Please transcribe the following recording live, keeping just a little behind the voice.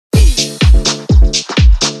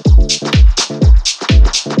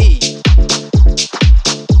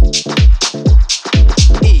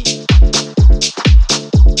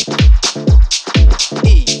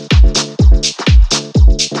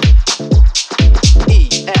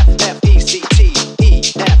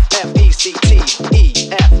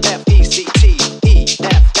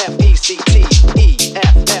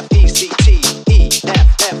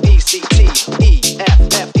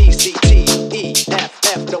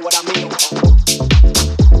what I mean?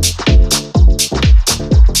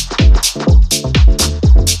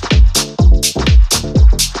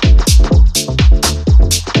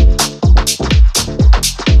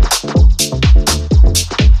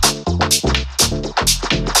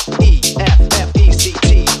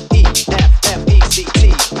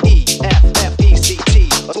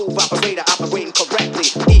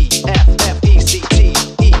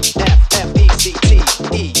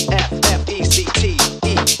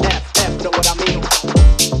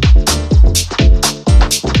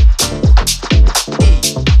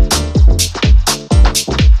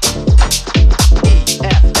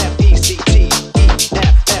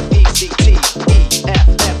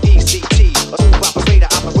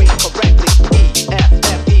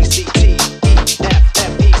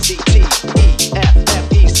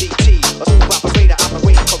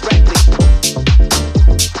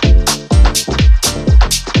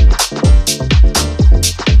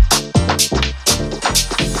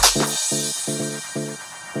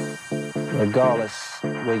 Regardless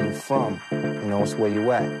where you're from, it's where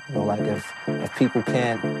you at. Like if people,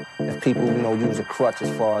 use a crutch as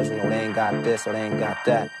far as, they ain't got this or they ain't got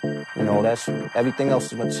that, that's, everything else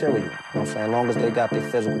is material. You know what I'm saying? As long as they got their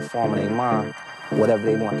physical form in their mind, whatever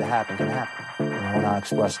they want to happen can happen. And I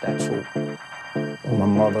express that too. My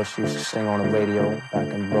mother, she used to sing on the radio back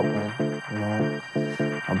in Brooklyn,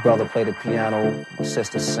 My brother played the piano, my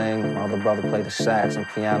sister sang, my other brother played the sax and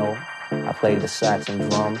piano. I played the sax and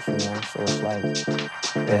drums, so it's like,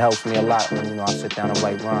 it helps me a lot when, I sit down and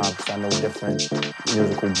write rhymes. I know different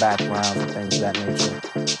musical backgrounds and things of that nature.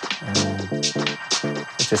 And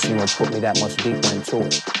it just, put me that much deeper into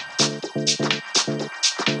it.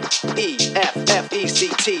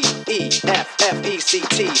 E-F-F-E-C-T,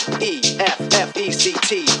 E-F-F-E-C-T,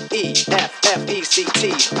 E-F-F-E-C-T, E-F-F-E-C-T,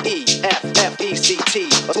 E-F-F-E-C-T.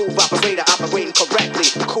 A smooth operator operating correctly.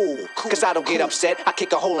 Cool, cause I don't get upset. I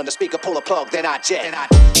kick a hole in the speaker, pull a plug, then I jet.